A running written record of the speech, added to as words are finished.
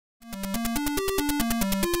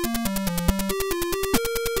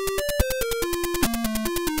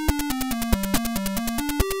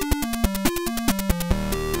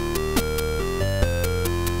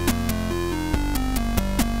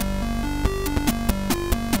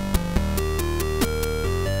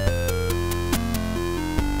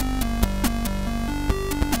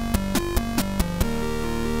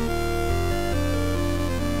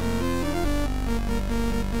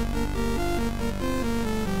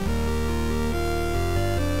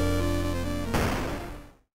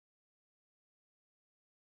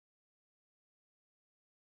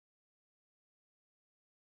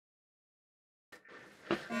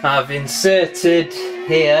I've inserted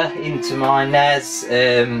here into my NES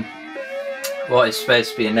what is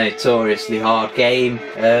supposed to be a notoriously hard game.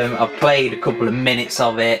 I've played a couple of minutes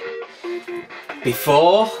of it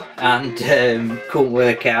before and couldn't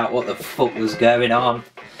work out what the fuck was going on.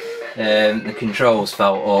 The controls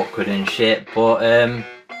felt awkward and shit, but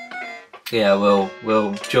yeah,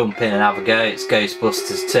 we'll jump in and have a go. It's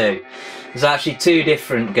Ghostbusters 2. There's actually two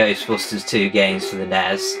different Ghostbusters 2 games for the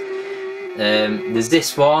NES. There's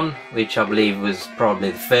this one, which I believe was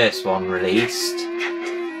probably the first one released,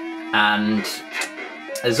 and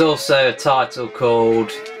there's also a title called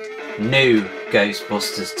New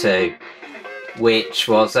Ghostbusters 2, which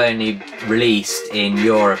was only released in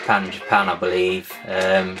Europe and Japan, I believe,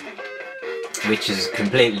 which is a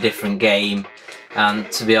completely different game, and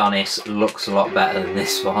to be honest, looks a lot better than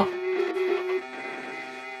this one.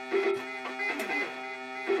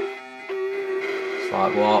 It's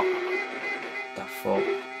like, what the fuck?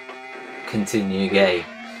 Continue game.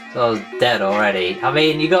 So I was dead already. I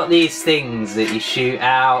mean, you got these things that you shoot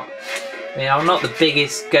out. I mean, I'm not the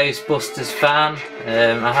biggest Ghostbusters fan.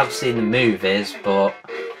 I have seen the movies, but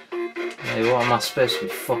you know, what am I supposed to be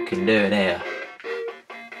fucking doing here?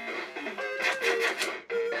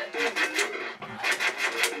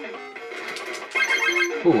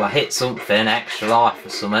 Ooh, I hit something, extra life or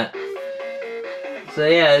something. So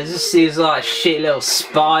yeah, there's just these like shit little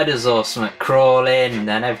spiders or something crawling, and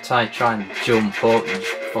then every time you try and jump up, you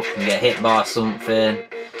just fucking get hit by something.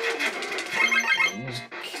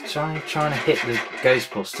 Just trying to hit the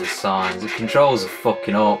Ghostbusters signs. The controls are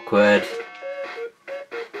fucking awkward.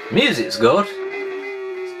 The music's good.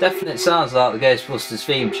 It definitely sounds like the Ghostbusters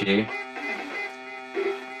theme tune.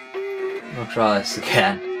 I'll try this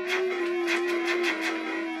again.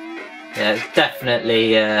 Yeah, it's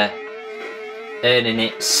definitely earning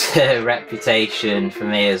its reputation for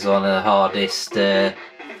me as one of the hardest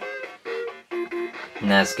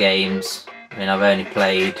NES games. I mean, I've only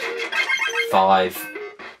played five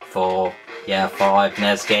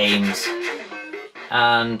NES games,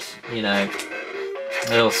 and you know,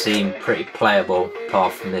 they all seem pretty playable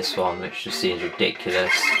apart from this one, which just seems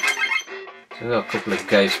ridiculous. So we've got a couple of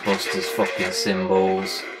Ghostbusters fucking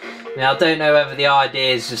symbols. I mean, I don't know whether the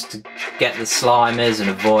idea is just to get the Slimers and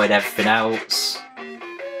avoid everything else.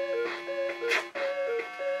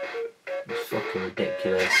 It's fucking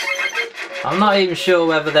ridiculous. I'm not even sure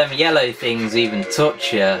whether them yellow things even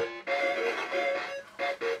touch you.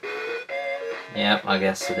 Yep, I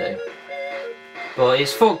guess they do. But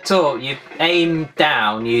it's fucked up. You aim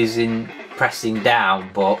down using pressing down,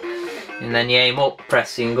 and then you aim up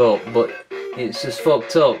pressing up, but it's just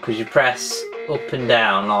fucked up because you press up and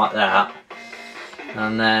down like that,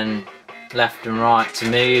 and then left and right to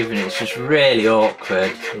move, and it's just really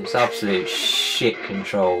awkward. It's absolute shit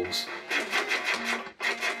controls.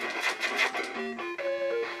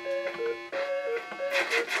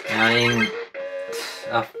 I mean,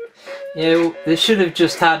 you know, they should have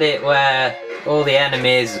just had it where all the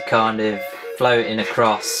enemies are kind of floating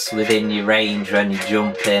across within your range when you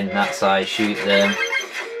jump in. That's how you shoot them.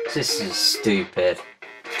 This is stupid.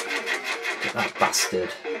 That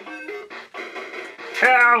bastard.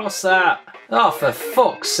 Ah, what's that? Oh, for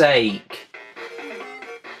fuck's sake.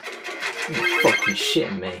 You're fucking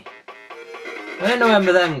shitting me. I don't know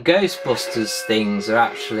whether them Ghostbusters things are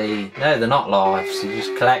actually... No, they're not live, so you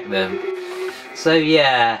just collect them. So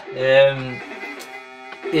yeah,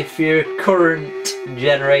 if you're a current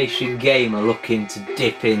generation gamer looking to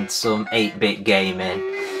dip into some 8-bit gaming,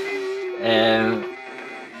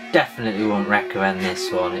 definitely wouldn't recommend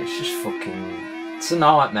this one. It's just fucking... it's a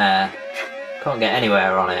nightmare. Can't get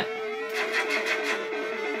anywhere on it.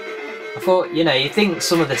 I thought, you know, you think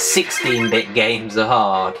some of the 16-bit games are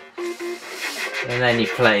hard, and then you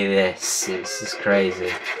play this. It's just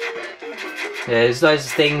crazy. Yeah, there's loads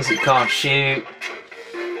of things that can't shoot.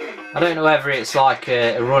 I don't know whether it's like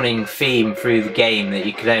a running theme through the game that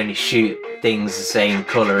you can only shoot things the same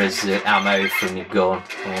colour as the ammo from your gun,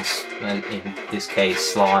 or in this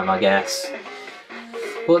case slime, I guess.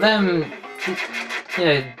 But then, you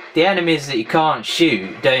know, the enemies that you can't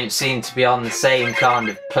shoot don't seem to be on the same kind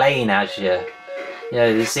of plane as you. You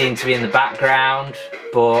know, they seem to be in the background,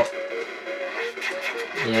 but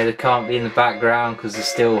you know, they can't be in the background because they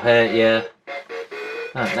still hurt you.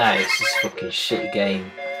 I don't know, it's just a fucking shit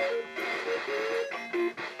game.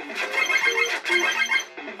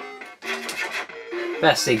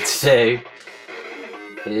 Best thing to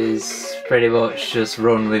do is pretty much just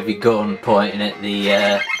run with your gun pointing at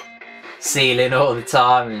the ceiling all the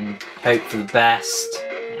time and hope for the best.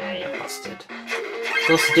 Yeah, you bastard.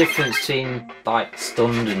 So what's the difference between like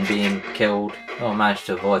stunned and being killed? Oh, I managed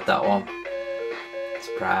to avoid that one. It's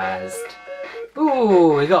surprised.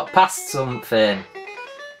 Ooh, we got past something.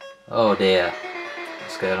 Oh dear.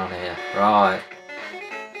 What's going on here? Right.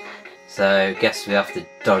 So, guess we have to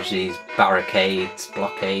dodge these barricades,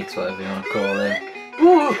 blockades, whatever you want to call them.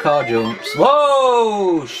 Woo, car jumps.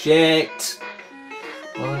 Whoa, shit.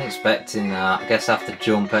 Wasn't expecting that. I guess I have to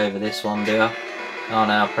jump over this one, do I? Oh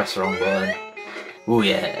no, I pressed the wrong button. Ooh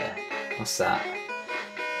yeah. What's that?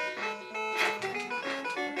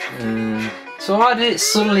 So why did it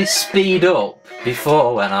suddenly speed up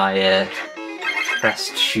before when I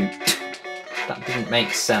pressed shoot? That didn't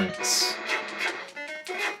make sense.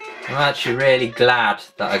 I'm actually really glad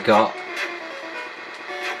that I got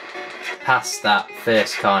past that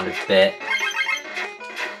first kind of bit.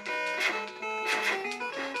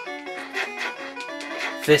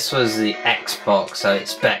 If this was the Xbox, I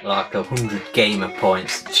expect like 100 gamer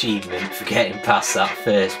points achievement for getting past that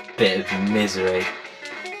first bit of misery.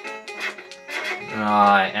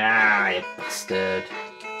 Right, you bastard.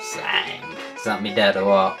 Sang. Is that me dead or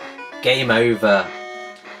what? Game over.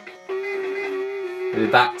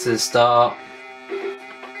 We're back to the start.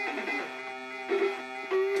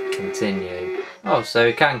 Continue. Oh, so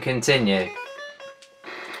we can continue.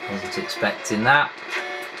 Wasn't expecting that.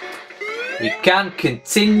 We can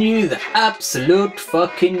continue the absolute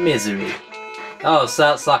fucking misery. Oh, so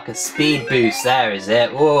that's like a speed boost there, is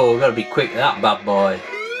it? Whoa, we've got to be quick with that bad boy.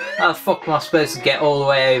 How the fuck am I supposed to get all the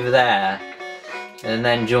way over there and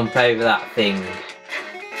then jump over that thing?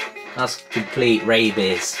 That's complete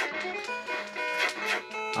rabies.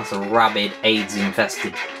 That's a rabid,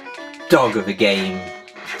 AIDS-infested dog of a game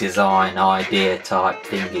design idea type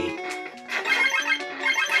thingy.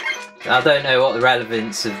 I don't know what the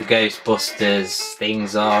relevance of the Ghostbusters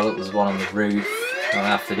things are. Look, there's one on the roof. I'll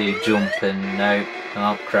have to do jump and nope,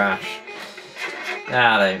 I'll crash.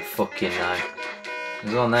 I don't fucking know.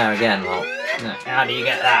 There's one there again, look. No, how do you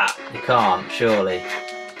get that? You can't, surely.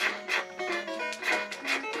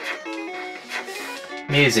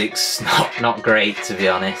 Music's not great, to be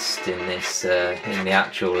honest, in this in the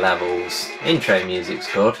actual levels. Intro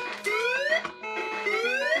music's good.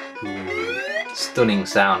 Ooh, stunning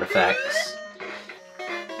sound effects.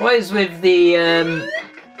 What is with the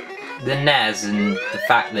NES and the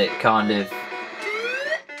fact that kind of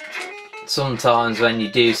sometimes when you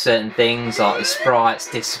do certain things, like the sprites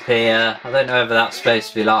disappear. I don't know whether that's supposed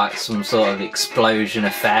to be like some sort of explosion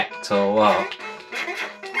effect or what.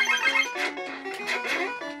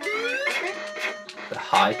 The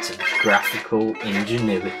height of graphical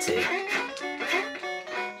ingenuity.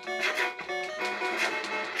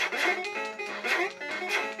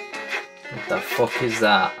 What the fuck is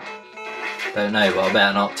that? Don't know, but I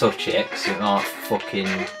better not touch it because it might fucking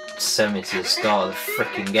send me to the start of the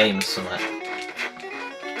frickin' game or something.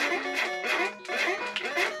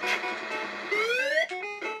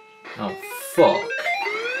 Oh fuck.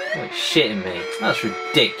 Oh, it's shitting me. That's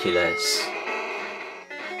ridiculous.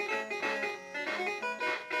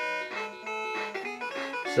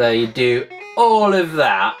 So you do all of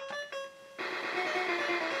that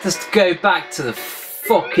just to go back to the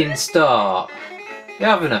fucking start. You're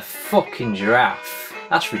having a fucking giraffe.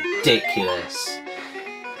 That's ridiculous.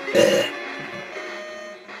 Ugh.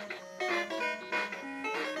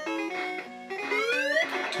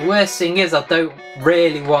 The worst thing is I don't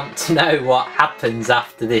really want to know what happens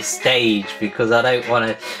after this stage because I don't want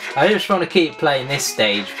to. I just want to keep playing this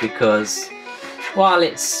stage because while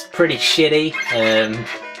it's pretty shitty,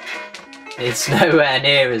 it's nowhere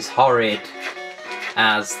near as horrid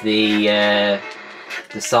as the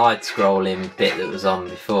side-scrolling bit that was on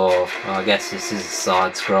before. Well, I guess this is a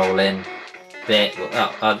side-scrolling bit.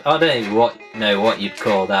 I don't even know what you'd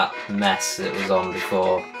call that mess that was on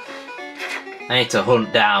before. I need to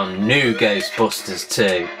hunt down new Ghostbusters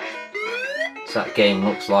 2. So that game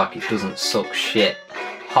looks like it doesn't suck shit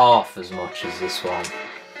half as much as this one.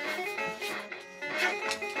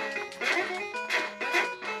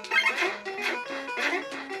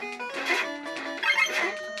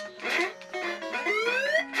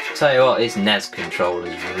 Tell you what, this NES controller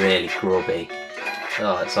is really grubby.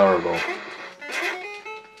 Oh, it's horrible.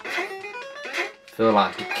 I feel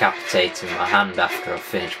like decapitating my hand after I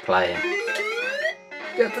finish playing.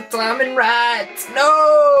 Get the timing right!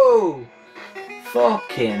 No!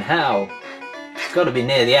 Fucking hell. It's got to be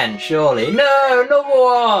near the end, surely. No, another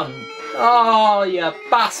one! Oh, you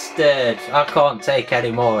bastard! I can't take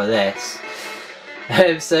any more of this.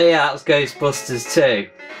 So yeah, that's Ghostbusters 2.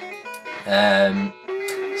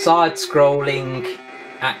 Side-scrolling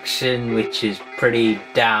action, which is pretty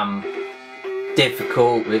damn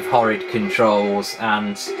difficult with horrid controls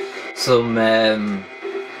and some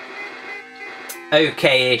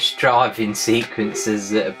okay-ish driving sequences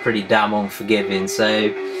that are pretty damn unforgiving,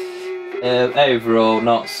 so overall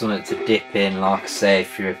not something to dip in, like I say,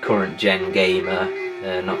 if you're a current gen gamer.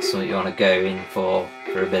 Not something you want to go in for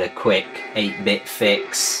a bit of quick 8-bit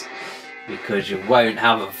fix, because you won't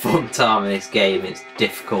have a fun time in this game. It's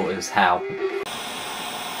difficult as hell.